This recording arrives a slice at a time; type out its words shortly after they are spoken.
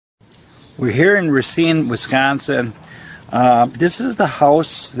We're here in Racine, Wisconsin. This is the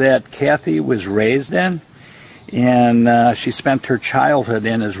house that Kathy was raised in, and she spent her childhood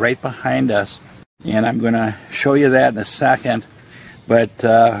in. Is right behind us, and I'm going to show you that in a second. But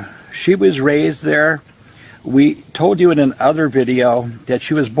she was raised there. We told you in another video that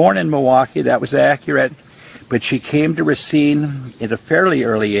she was born in Milwaukee. That was accurate, but she came to Racine at a fairly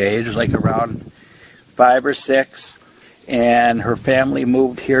early age, like around 5 or 6. And her family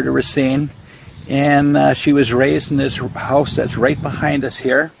moved here to Racine, and she was raised in this house that's right behind us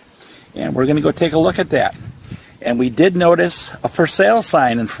here, and we're going to go take a look at that. And we did notice a for sale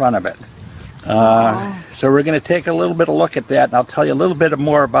sign in front of it, so we're going to take a little bit of look at that, and I'll tell you a little bit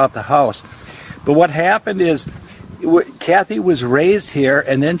more about the house. But what happened is Kathy was raised here,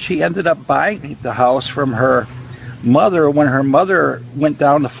 and then she ended up buying the house from her mother when her mother went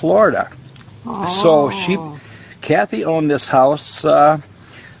down to Florida. So Kathy owned this house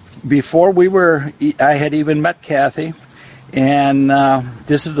before I had even met Kathy, and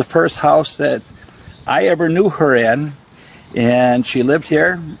this is the first house that I ever knew her in, and she lived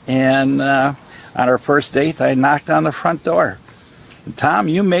here, and on our first date I knocked on the front door. And Tom,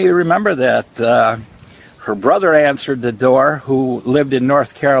 you may remember that her brother answered the door, who lived in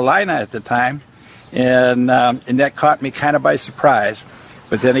North Carolina at the time, and that caught me kind of by surprise.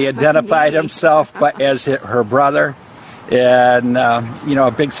 But then he identified himself as her brother, and you know,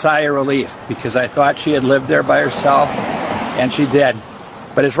 a big sigh of relief, because I thought she had lived there by herself, and she did.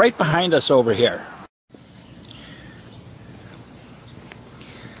 But it's right behind us over here.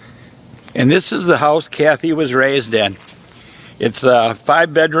 And this is the house Kathy was raised in. It's a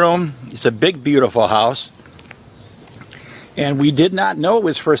 5-bedroom. It's a big, beautiful house. And we did not know it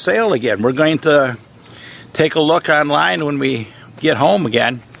was for sale again. We're going to take a look online when we get home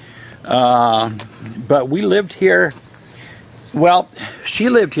again, but we lived here. Well, she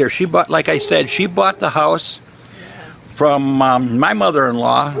lived here. She bought, like I said, she bought the house from my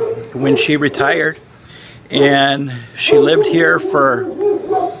mother-in-law when she retired, and she lived here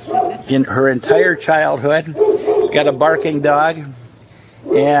in her entire childhood. Got a barking dog,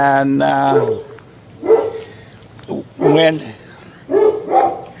 and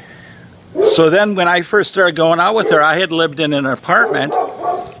So then when I first started going out with her, I had lived in an apartment.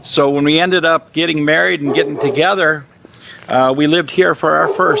 So when we ended up getting married and getting together, we lived here for our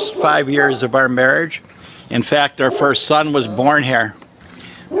first 5 years of our marriage. In fact, our first son was born here.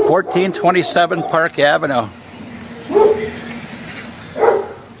 1427 Park Avenue.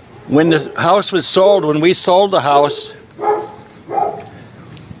 When the house was sold, when we sold the house,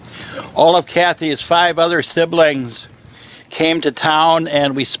 all of Kathy's 5 other siblings came to town,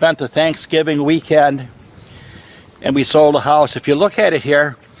 and we spent the Thanksgiving weekend, and we sold a house. If you look at it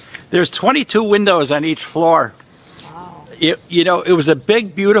here, there's 22 windows on each floor. Wow. You know, it was a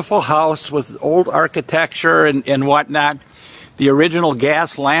big, beautiful house with old architecture and whatnot. The original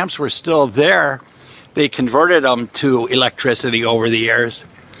gas lamps were still there. They converted them to electricity over the years.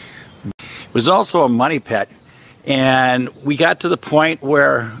 It was also a money pit. And we got to the point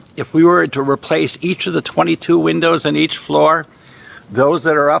where if we were to replace each of the 22 windows on each floor, those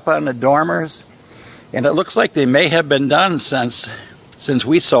that are up on the dormers, and it looks like they may have been done since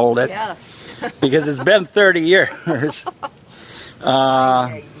we sold it. Yes. Because it's been 30 years.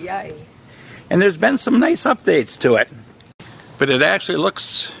 And there's been some nice updates to it. But it actually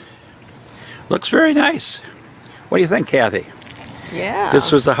looks very nice. What do you think, Kathy? Yeah.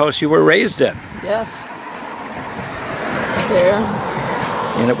 This was the house you were raised in. Yes. There.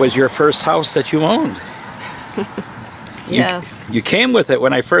 And it was your first house that you owned. Yes. You came with it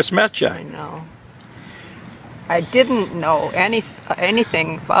when I first met you. I know. I didn't know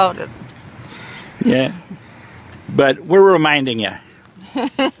anything about it. Yeah. But we're reminding you.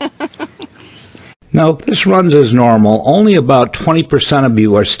 Now, if this runs as normal, only about 20% of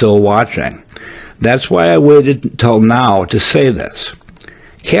you are still watching. That's why I waited until now to say this.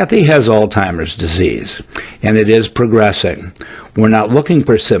 Kathy has Alzheimer's disease, and it is progressing. We're not looking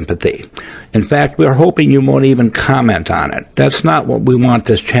for sympathy. In fact, we're hoping you won't even comment on it. That's not what we want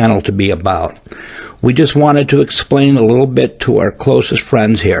this channel to be about. We just wanted to explain a little bit to our closest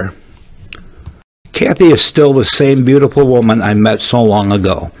friends here. Kathy is still the same beautiful woman I met so long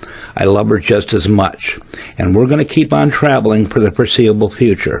ago. I love her just as much, and we're going to keep on traveling for the foreseeable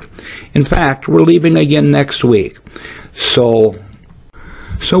future. In fact, we're leaving again next week. So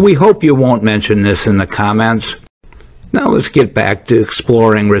we hope you won't mention this in the comments. Now let's get back to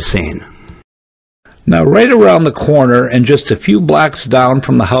exploring Racine. Now right around the corner and just a few blocks down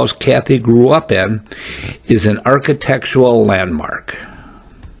from the house Kathy grew up in is an architectural landmark.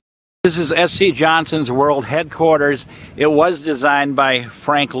 This is S.C. Johnson's world headquarters. It was designed by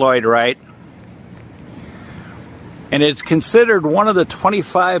Frank Lloyd Wright. And it's considered one of the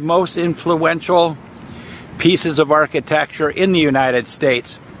 25 most influential pieces of architecture in the United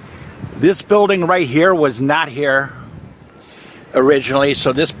States. This building right here was not here originally,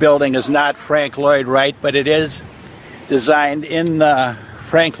 so this building is not Frank Lloyd Wright, but it is designed in the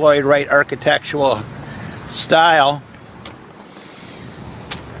Frank Lloyd Wright architectural style.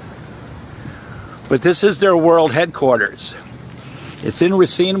 But this is their world headquarters. It's in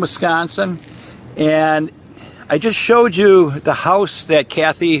Racine, Wisconsin, and I just showed you the house that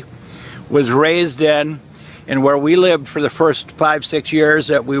Kathy was raised in and where we lived for the first 5-6 years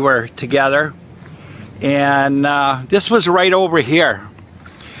that we were together. And this was right over here.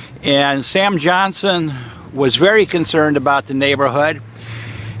 And Sam Johnson was very concerned about the neighborhood,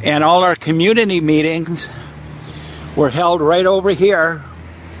 and all our community meetings were held right over here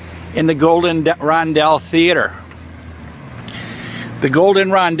in the Golden Rondell Theater. The Golden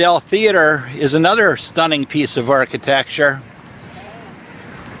Rondell Theater is another stunning piece of architecture.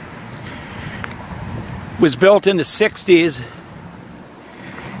 It was built in the 60s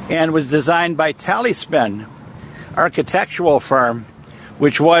and was designed by Talisman architectural firm,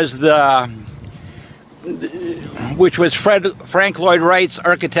 which was Frank Lloyd Wright's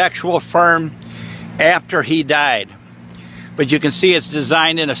architectural firm after he died. But you can see it's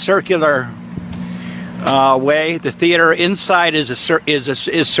designed in a circular way. The theater inside is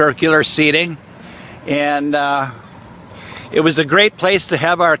circular seating, and it was a great place to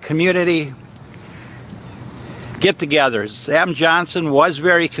have our community get-togethers. Sam Johnson was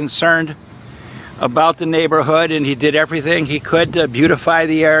very concerned about the neighborhood, and he did everything he could to beautify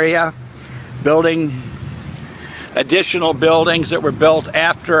the area, building additional buildings that were built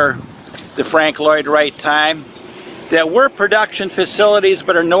after the Frank Lloyd Wright time that were production facilities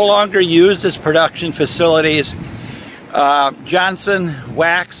but are no longer used as production facilities. Johnson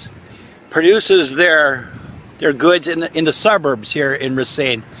Wax produces their goods in the suburbs here in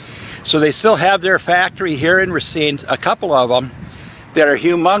Racine. So they still have their factory here in Racine, a couple of them that are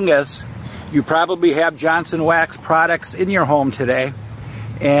humongous. You probably have Johnson Wax products in your home today,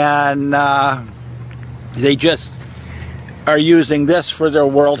 and they just are using this for their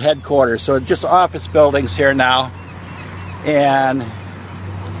world headquarters. So just office buildings here now, and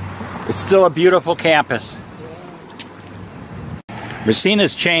it's still a beautiful campus. Racine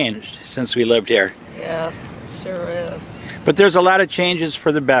has changed since we lived here. Yes, it sure is. But there's a lot of changes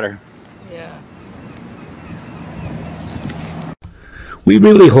for the better. Yeah. We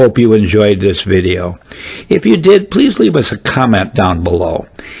really hope you enjoyed this video. If you did, please leave us a comment down below.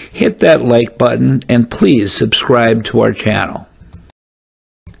 Hit that like button and please subscribe to our channel.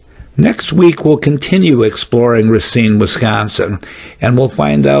 Next week we'll continue exploring Racine, Wisconsin, and we'll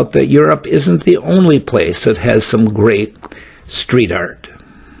find out that Europe isn't the only place that has some great street art.